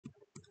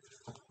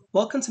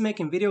Welcome to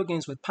Making Video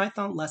Games with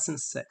Python Lesson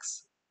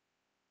 6.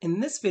 In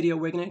this video,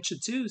 we're going to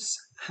introduce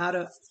how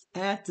to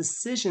add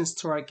decisions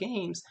to our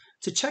games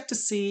to check to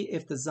see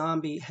if the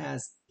zombie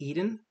has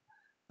eaten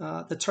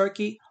the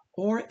turkey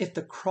or if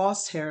the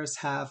crosshairs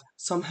have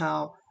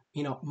somehow,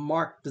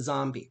 marked the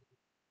zombie.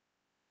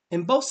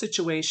 In both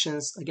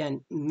situations,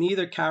 again,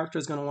 neither character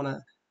is going to want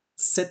to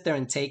sit there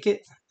and take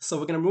it, so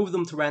we're going to move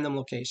them to random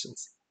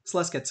locations. So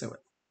let's get to it.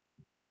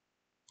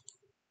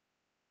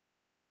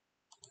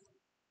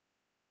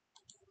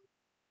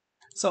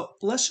 So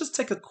let's just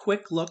take a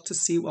quick look to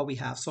see what we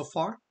have so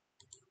far.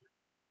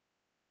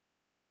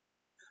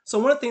 So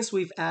one of the things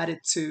we've added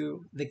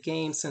to the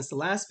game since the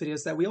last video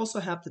is that we also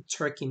have the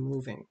turkey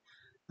moving.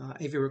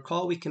 If you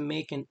recall, we can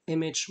make an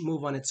image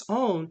move on its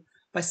own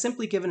by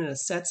simply giving it a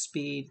set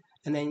speed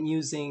and then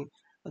using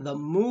the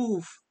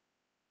move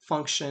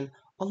function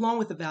along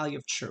with the value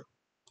of true.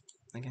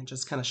 Again,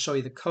 just kind of show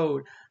you the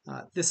code.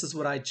 This is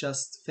what I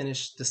just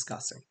finished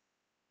discussing.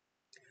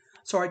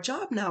 So our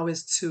job now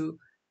is to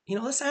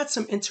let's add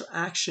some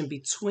interaction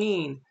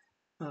between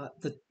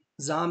the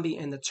zombie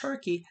and the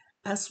turkey,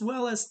 as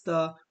well as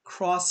the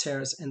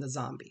crosshairs and the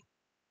zombie.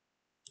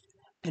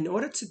 In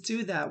order to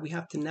do that, we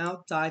have to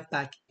now dive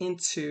back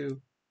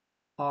into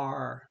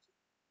our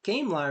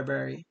game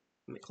library.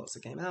 Let me close the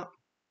game out.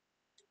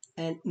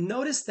 And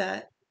notice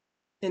that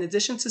in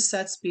addition to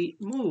set speed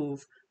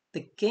move,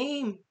 the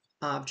game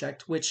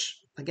object, which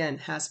again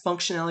has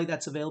functionality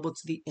that's available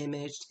to the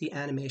image, to the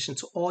animation,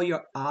 to all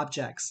your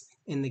objects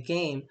in the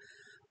game,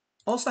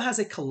 also has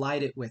a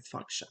collidedWith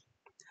function.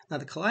 Now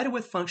the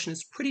collidedWith function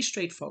is pretty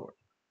straightforward.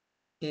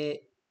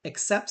 It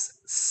accepts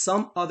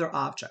some other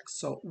objects.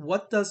 So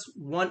what does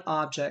one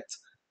object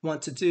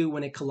want to do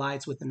when it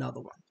collides with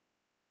another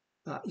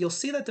one? You'll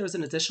see that there's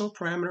an additional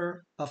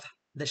parameter of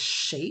the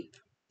shape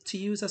to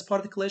use as part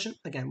of the collision.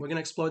 Again, we're going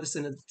to explore this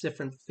in a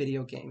different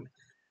video game.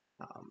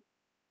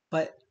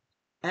 But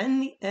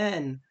in the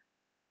end,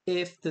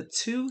 if the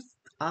two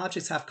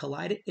objects have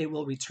collided, it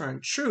will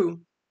return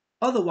true.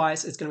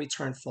 Otherwise, it's going to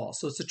return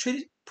false. So it's a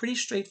pretty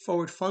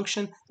straightforward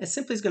function. It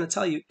simply is going to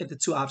tell you if the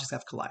two objects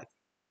have collided.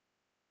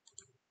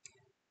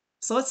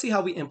 So let's see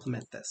how we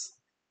implement this.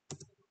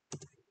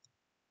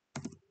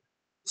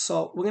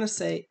 So we're going to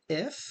say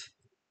if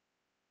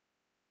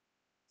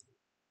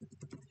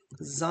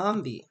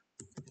zombie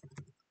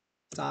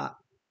dot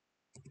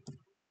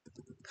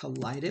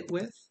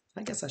collidedWith.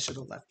 I guess I should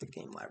have left the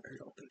game library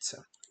open too,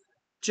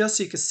 just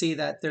so you can see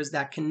that there's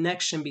that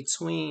connection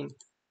between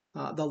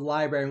the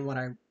library and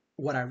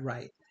what I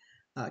write.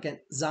 Again,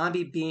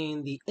 zombie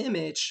being the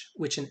image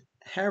which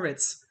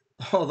inherits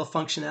all the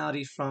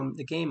functionality from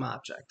the game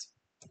object.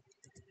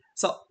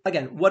 So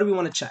again, what do we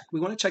want to check? We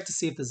want to check to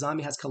see if the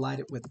zombie has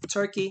collided with the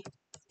turkey.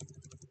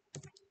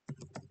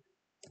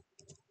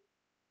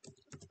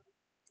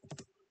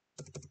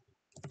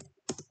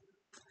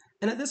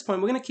 And at this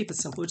point, we're going to keep it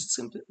simple. We're just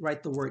going to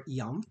write the word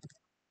yum.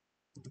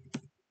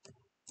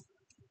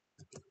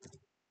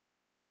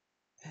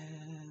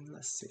 And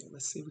let's see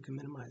if we can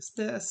minimize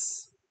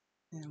this.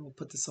 And we'll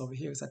put this over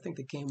here because I think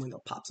the game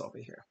window pops over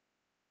here.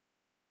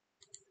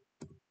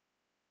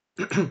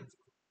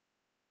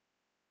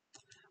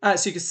 All right,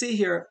 so you can see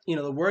here,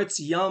 the words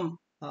yum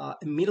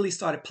immediately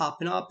started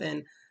popping up,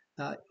 and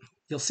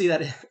you'll see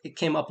that it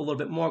came up a little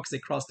bit more because they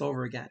crossed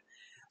over again.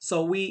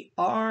 So we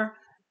are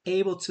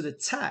able to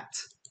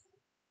detect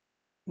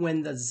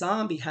when the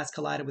zombie has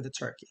collided with the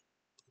turkey.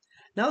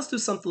 Now let's do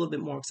something a little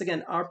bit more, because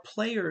again, our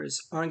players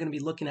aren't going to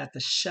be looking at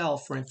the shell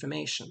for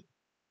information.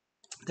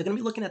 They're going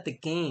to be looking at the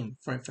game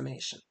for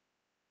information.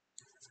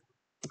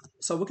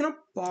 So we're going to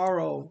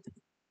borrow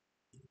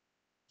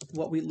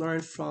what we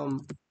learned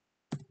from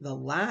the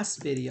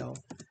last video,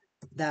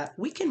 that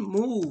we can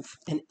move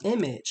an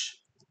image.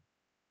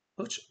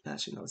 Which,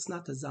 actually, no, it's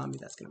not the zombie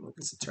that's going to move.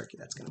 It's the turkey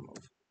that's going to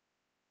move.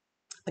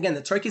 Again,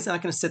 the turkey's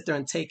not going to sit there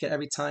and take it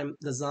every time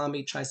the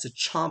zombie tries to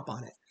chomp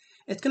on it.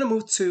 It's going to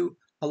move to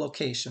a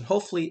location,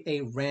 hopefully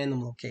a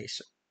random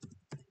location.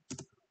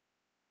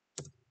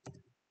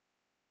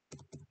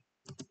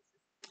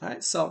 All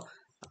right, so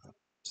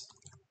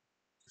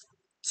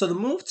the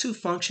move to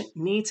function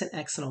needs an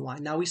X and a Y.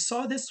 Now we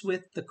saw this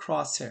with the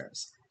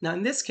crosshairs. Now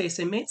in this case,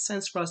 it made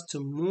sense for us to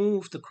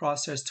move the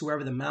crosshairs to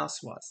wherever the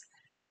mouse was.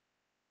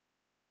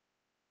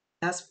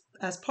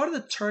 As part of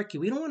the turkey,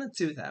 we don't want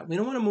to do that. We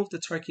don't want to move the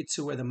turkey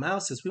to where the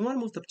mouse is. We want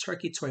to move the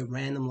turkey to a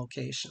random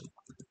location.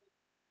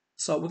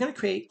 So we're going to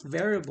create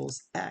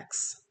variables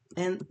X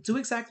and do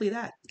exactly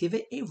that. Give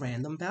it a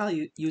random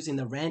value using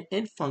the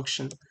randint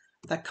function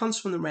that comes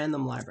from the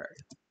random library,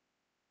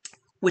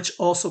 which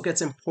also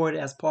gets imported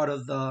as part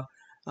of the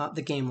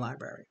game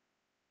library.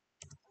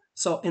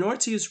 So in order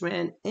to use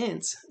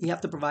randint, you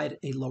have to provide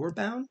a lower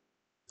bound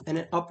and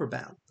an upper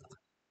bound.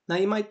 Now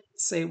you might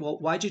say, well,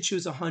 why'd you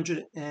choose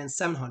 100 and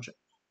 700?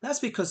 That's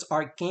because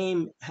our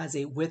game has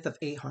a width of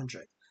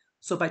 800.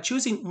 So by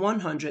choosing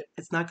 100,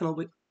 it's not going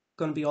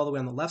to be all the way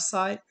on the left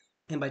side.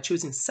 And by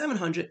choosing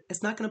 700,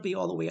 it's not going to be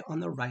all the way on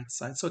the right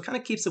side. So it kind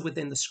of keeps it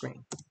within the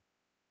screen.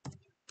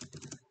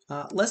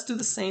 Let's do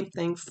the same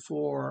thing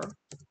for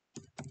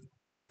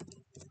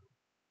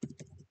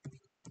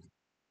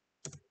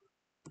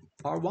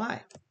our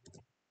Y.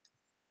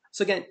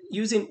 So again,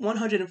 using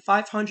 100 and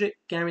 500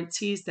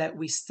 guarantees that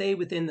we stay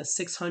within the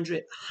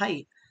 600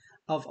 height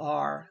of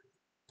our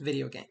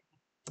video game.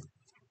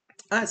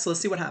 All right, so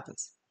let's see what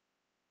happens.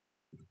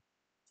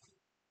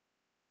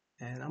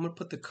 And I'm going to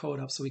put the code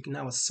up so we can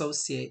now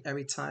associate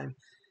every time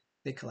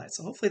they collide.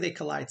 So hopefully they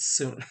collide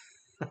soon.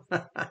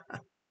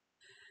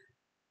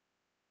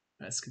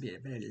 This could be a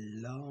very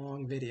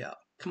long video.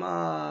 Come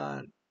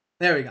on.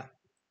 There we go.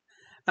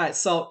 All right,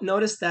 so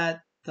notice that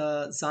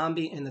the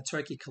zombie and the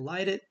turkey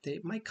collided. They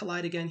might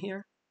collide again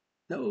here.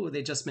 No,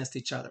 they just missed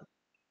each other.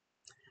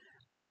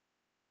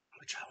 I'm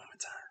going to try one more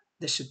time.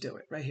 This should do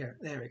it right here.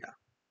 There we go.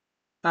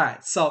 All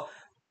right, so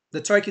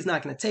the turkey's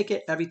not going to take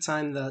it. Every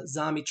time the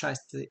zombie tries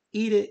to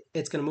eat it,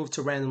 it's going to move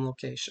to a random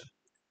location.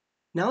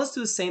 Now let's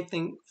do the same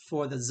thing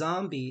for the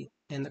zombie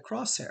and the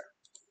crosshair.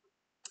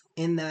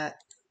 In that,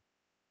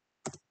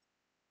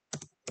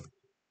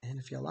 and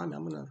if you allow me,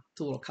 I'm going to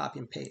do a little copy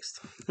and paste.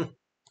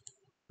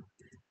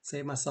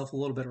 Save myself a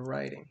little bit of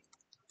writing,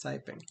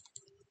 typing.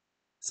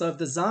 So if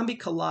the zombie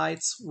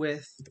collides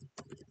with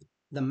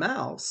the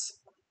mouse,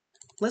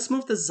 let's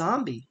move the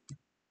zombie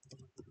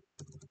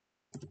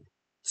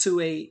to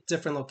a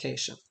different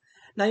location.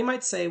 Now you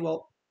might say,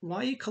 well, why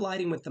are you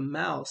colliding with the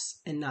mouse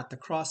and not the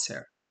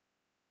crosshair?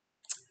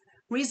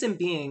 Reason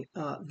being,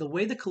 the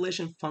way the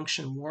collision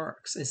function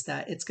works is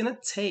that it's going to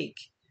take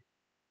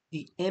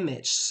the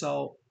image.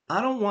 So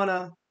I don't want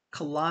to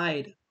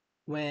collide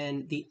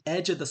when the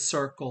edge of the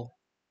circle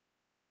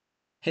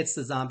hits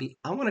the zombie.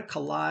 I want to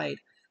collide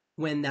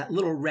when that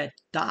little red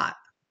dot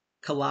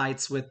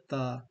collides with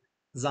the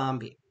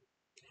zombie.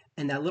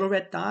 And that little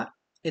red dot,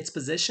 its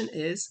position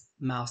is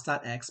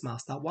mouse.x,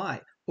 mouse.y.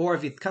 Or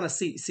if you kind of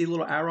see a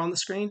little arrow on the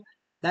screen,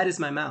 that is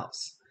my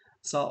mouse.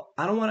 So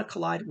I don't want to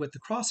collide with the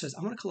crosshairs.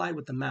 I want to collide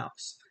with the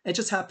mouse. It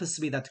just happens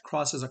to be that the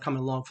crosshairs are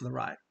coming along for the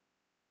ride.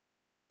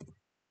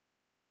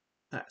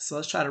 All right, so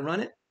let's try to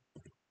run it.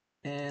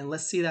 And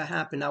let's see that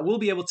happen. Now we'll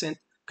be able to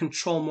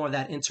control more of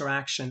that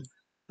interaction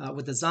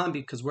with the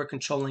zombie because we're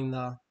controlling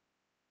the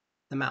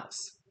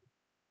mouse.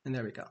 And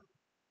there we go.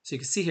 So you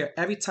can see here,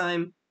 every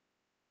time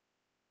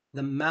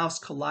the mouse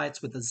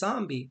collides with the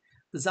zombie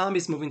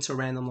is moving to a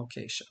random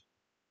location.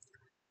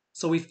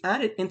 So we've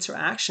added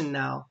interaction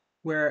now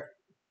where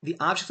the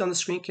objects on the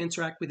screen can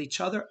interact with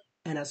each other,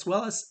 and as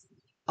well as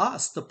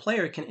us, the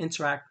player, can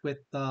interact with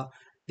the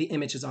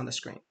images on the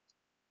screen.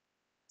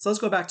 So let's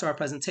go back to our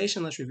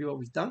presentation. Let's review what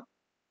we've done.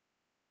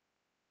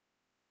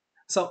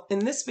 So in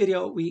this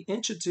video, we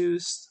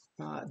introduced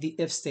the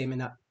if statement.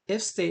 Now,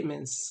 if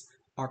statements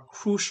are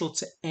crucial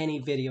to any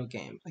video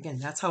game. Again,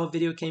 that's how a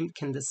video game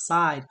can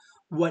decide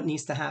what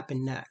needs to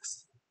happen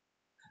next.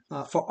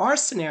 For our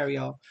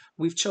scenario,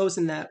 we've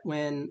chosen that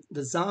when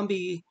the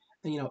zombie,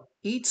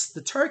 eats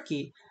the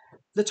turkey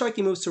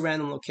moves to a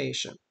random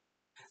location.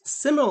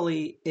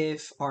 Similarly,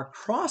 if our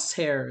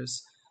crosshairs,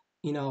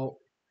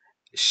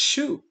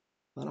 shoot,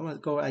 I don't want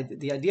to go,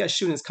 the idea of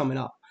shooting is coming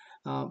up.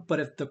 But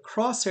if the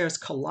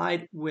crosshairs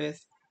collide with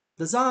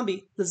the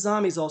zombie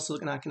is also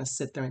not going to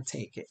sit there and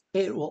take it.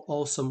 It will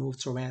also move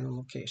to a random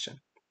location.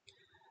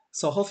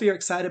 So hopefully you're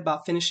excited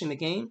about finishing the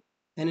game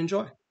and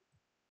enjoy.